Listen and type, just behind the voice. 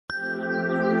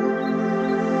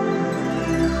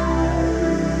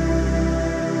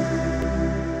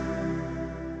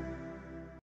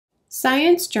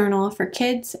Science Journal for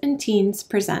Kids and Teens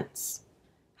presents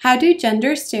How Do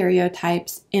Gender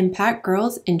Stereotypes Impact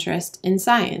Girls' Interest in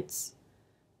Science?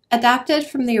 Adapted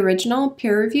from the original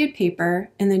peer-reviewed paper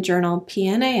in the journal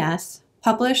PNAS,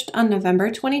 published on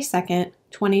November 22,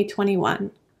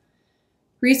 2021.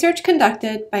 Research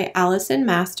conducted by Allison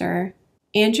Master,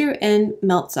 Andrew N.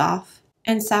 Miltzoff,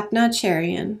 and Sapna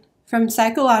Cherian from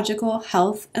Psychological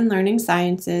Health and Learning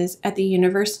Sciences at the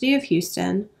University of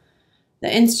Houston,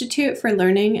 the Institute for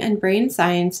Learning and Brain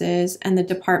Sciences, and the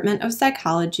Department of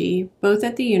Psychology, both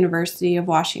at the University of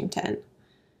Washington.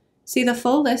 See the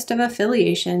full list of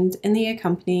affiliations in the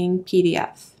accompanying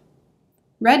PDF.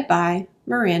 Read by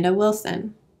Miranda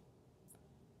Wilson.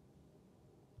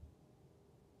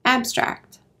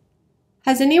 Abstract.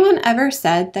 Has anyone ever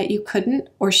said that you couldn't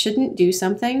or shouldn't do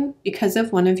something because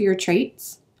of one of your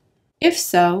traits? If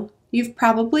so, you've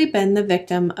probably been the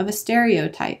victim of a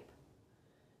stereotype.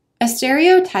 A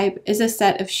stereotype is a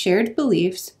set of shared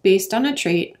beliefs based on a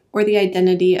trait or the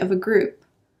identity of a group.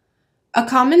 A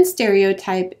common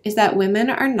stereotype is that women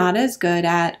are not as good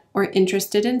at or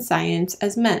interested in science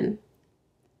as men.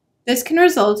 This can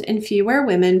result in fewer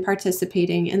women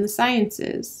participating in the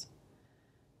sciences.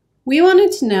 We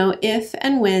wanted to know if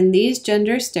and when these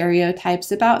gender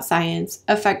stereotypes about science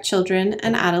affect children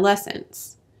and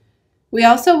adolescents. We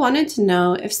also wanted to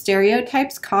know if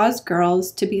stereotypes cause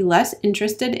girls to be less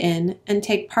interested in and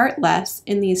take part less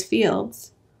in these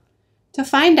fields. To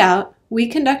find out, we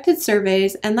conducted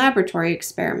surveys and laboratory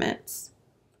experiments.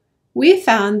 We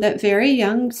found that very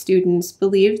young students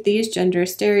believed these gender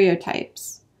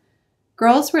stereotypes.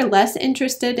 Girls were less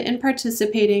interested in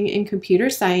participating in computer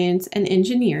science and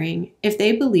engineering if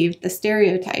they believed the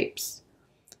stereotypes.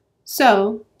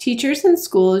 So, teachers and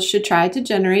schools should try to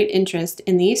generate interest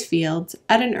in these fields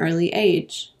at an early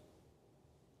age.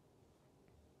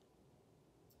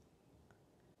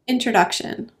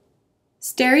 Introduction.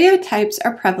 Stereotypes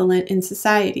are prevalent in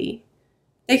society.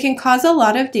 They can cause a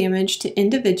lot of damage to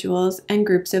individuals and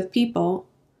groups of people.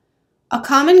 A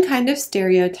common kind of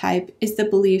stereotype is the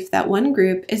belief that one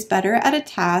group is better at a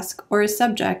task or a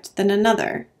subject than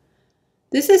another.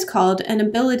 This is called an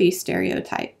ability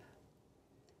stereotype.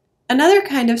 Another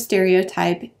kind of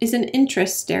stereotype is an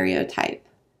interest stereotype.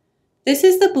 This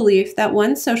is the belief that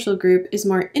one social group is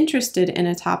more interested in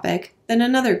a topic than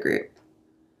another group.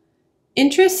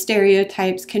 Interest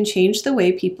stereotypes can change the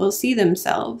way people see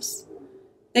themselves.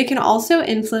 They can also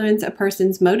influence a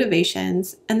person's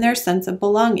motivations and their sense of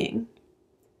belonging.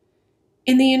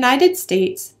 In the United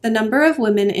States, the number of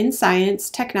women in science,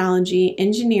 technology,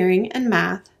 engineering, and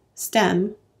math,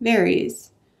 STEM, varies.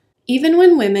 Even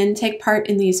when women take part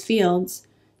in these fields,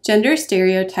 gender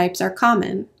stereotypes are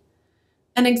common.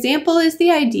 An example is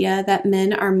the idea that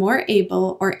men are more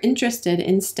able or interested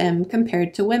in STEM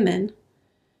compared to women.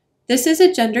 This is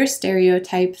a gender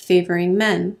stereotype favoring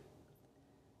men.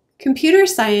 Computer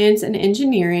science and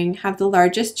engineering have the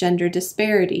largest gender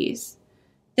disparities.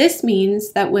 This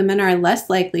means that women are less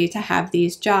likely to have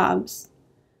these jobs.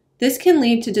 This can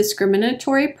lead to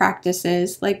discriminatory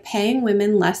practices like paying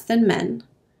women less than men,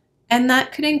 and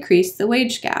that could increase the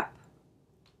wage gap.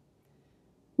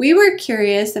 We were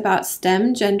curious about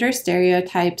STEM gender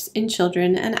stereotypes in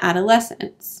children and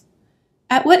adolescents.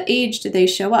 At what age do they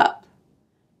show up?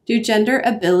 Do gender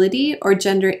ability or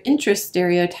gender interest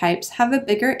stereotypes have a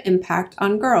bigger impact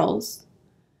on girls?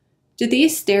 Do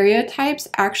these stereotypes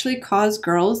actually cause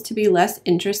girls to be less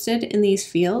interested in these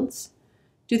fields?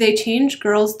 Do they change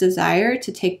girls' desire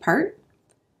to take part?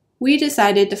 We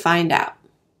decided to find out.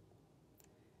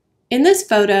 In this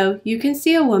photo, you can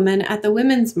see a woman at the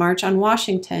Women's March on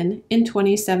Washington in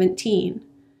 2017.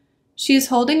 She is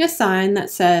holding a sign that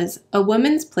says, "A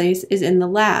woman's place is in the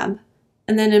lab,"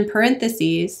 and then in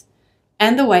parentheses,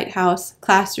 "and the White House,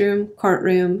 classroom,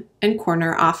 courtroom, and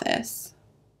corner office."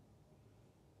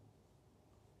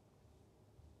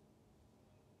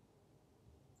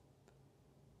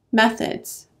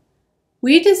 Methods.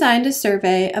 We designed a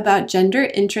survey about gender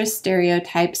interest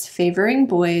stereotypes favoring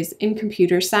boys in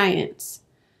computer science.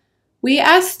 We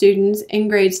asked students in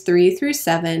grades 3 through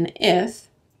 7 if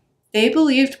they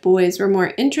believed boys were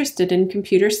more interested in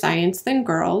computer science than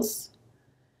girls,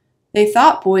 they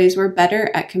thought boys were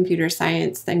better at computer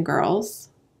science than girls,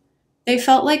 they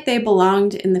felt like they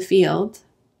belonged in the field,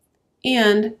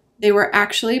 and they were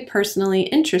actually personally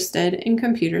interested in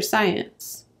computer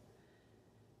science.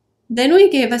 Then we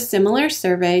gave a similar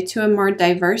survey to a more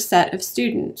diverse set of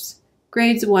students,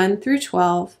 grades 1 through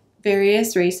 12,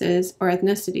 various races or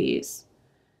ethnicities.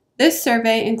 This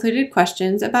survey included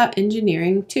questions about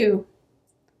engineering too.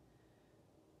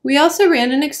 We also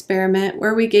ran an experiment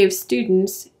where we gave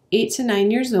students, 8 to 9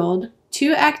 years old,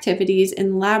 2 activities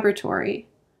in the laboratory.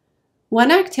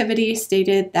 One activity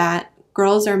stated that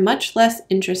girls are much less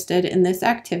interested in this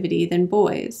activity than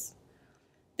boys.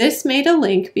 This made a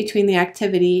link between the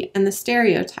activity and the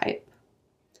stereotype.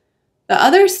 The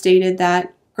other stated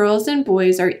that girls and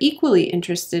boys are equally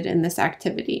interested in this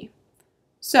activity.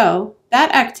 So,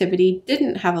 that activity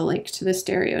didn't have a link to the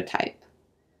stereotype.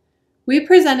 We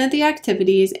presented the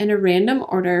activities in a random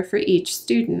order for each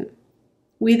student.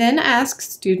 We then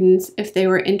asked students if they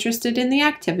were interested in the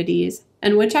activities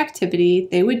and which activity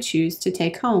they would choose to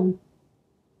take home.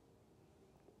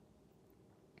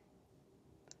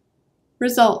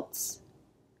 Results.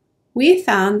 We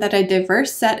found that a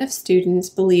diverse set of students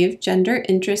believed gender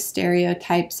interest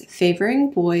stereotypes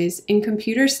favoring boys in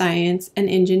computer science and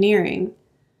engineering.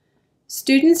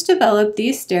 Students developed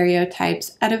these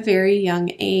stereotypes at a very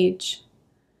young age.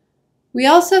 We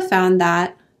also found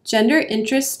that gender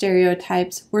interest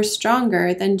stereotypes were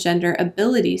stronger than gender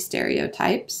ability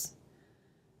stereotypes.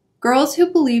 Girls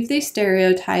who believed these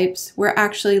stereotypes were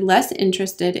actually less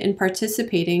interested in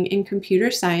participating in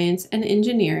computer science and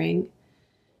engineering,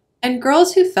 and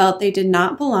girls who felt they did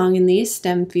not belong in these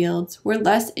STEM fields were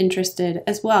less interested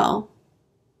as well.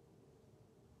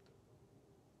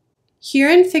 Here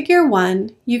in Figure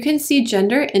 1, you can see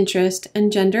gender interest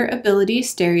and gender ability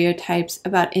stereotypes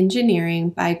about engineering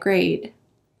by grade.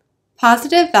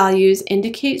 Positive values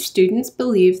indicate students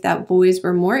believe that boys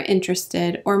were more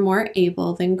interested or more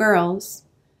able than girls.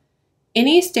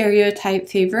 Any stereotype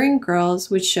favoring girls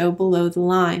would show below the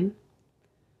line.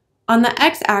 On the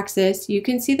x-axis, you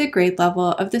can see the grade level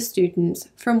of the students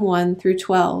from 1 through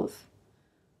 12.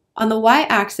 On the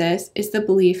y-axis is the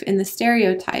belief in the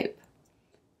stereotype.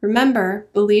 Remember,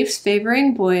 beliefs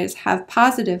favoring boys have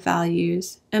positive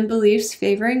values, and beliefs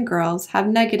favoring girls have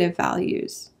negative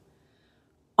values.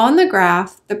 On the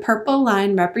graph, the purple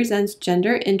line represents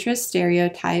gender interest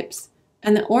stereotypes,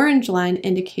 and the orange line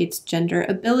indicates gender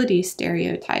ability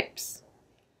stereotypes.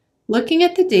 Looking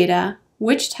at the data,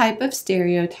 which type of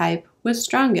stereotype was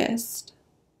strongest?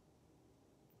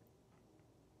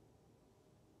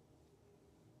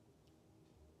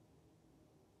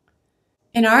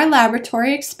 In our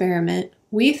laboratory experiment,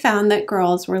 we found that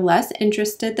girls were less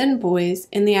interested than boys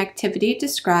in the activity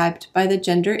described by the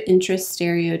gender interest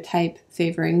stereotype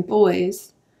favoring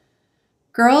boys.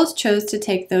 Girls chose to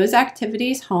take those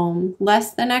activities home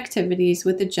less than activities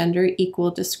with a gender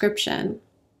equal description.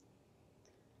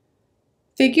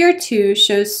 Figure 2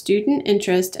 shows student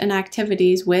interest in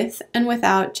activities with and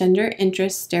without gender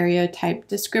interest stereotype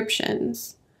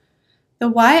descriptions. The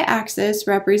y-axis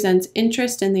represents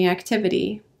interest in the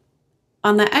activity.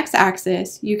 On the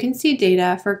x-axis, you can see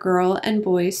data for girl and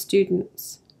boy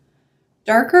students.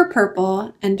 Darker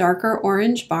purple and darker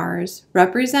orange bars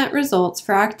represent results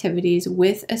for activities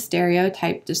with a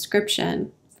stereotype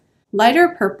description. Lighter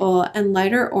purple and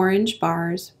lighter orange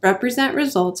bars represent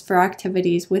results for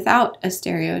activities without a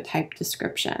stereotype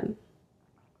description.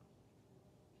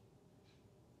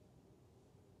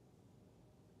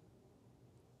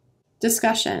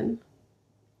 Discussion.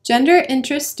 Gender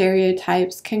interest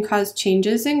stereotypes can cause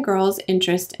changes in girls'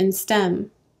 interest in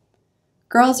STEM.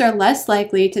 Girls are less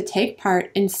likely to take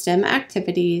part in STEM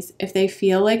activities if they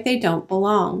feel like they don't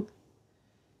belong.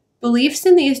 Beliefs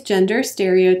in these gender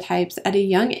stereotypes at a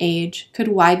young age could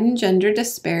widen gender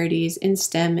disparities in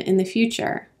STEM in the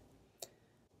future.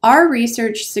 Our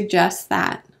research suggests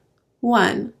that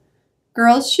 1.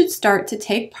 Girls should start to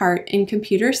take part in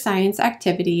computer science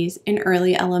activities in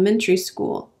early elementary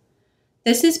school.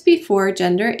 This is before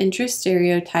gender interest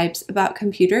stereotypes about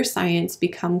computer science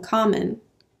become common.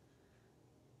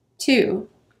 2.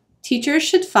 Teachers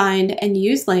should find and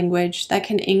use language that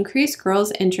can increase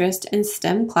girls' interest in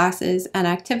STEM classes and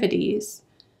activities.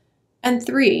 And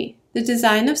 3. The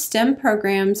design of STEM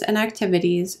programs and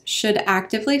activities should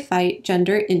actively fight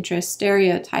gender interest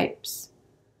stereotypes.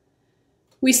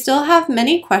 We still have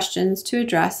many questions to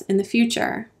address in the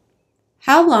future.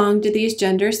 How long do these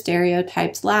gender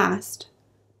stereotypes last?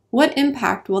 What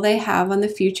impact will they have on the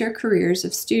future careers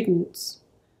of students?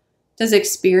 Does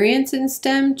experience in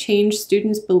STEM change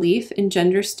students' belief in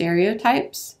gender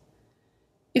stereotypes?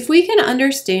 If we can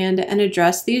understand and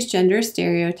address these gender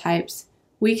stereotypes,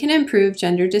 we can improve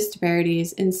gender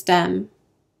disparities in STEM.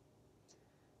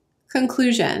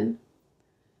 Conclusion.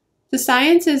 The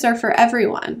sciences are for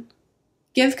everyone.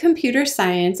 Give computer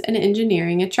science and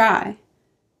engineering a try.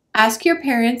 Ask your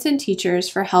parents and teachers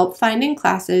for help finding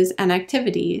classes and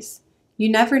activities. You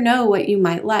never know what you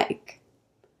might like.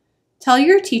 Tell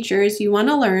your teachers you want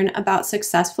to learn about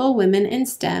successful women in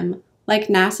STEM like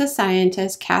NASA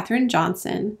scientist Katherine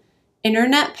Johnson,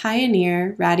 internet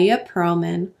pioneer Radia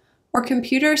Perlman, or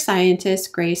computer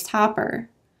scientist Grace Hopper.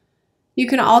 You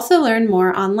can also learn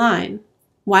more online.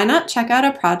 Why not check out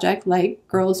a project like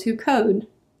Girls Who Code?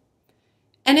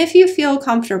 And if you feel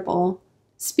comfortable,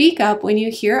 speak up when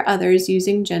you hear others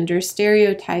using gender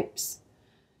stereotypes.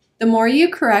 The more you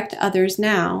correct others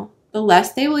now, the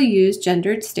less they will use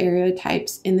gendered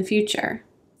stereotypes in the future.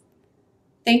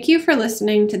 Thank you for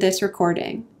listening to this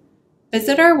recording.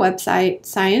 Visit our website,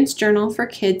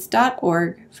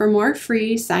 sciencejournalforkids.org, for more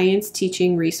free science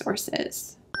teaching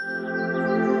resources.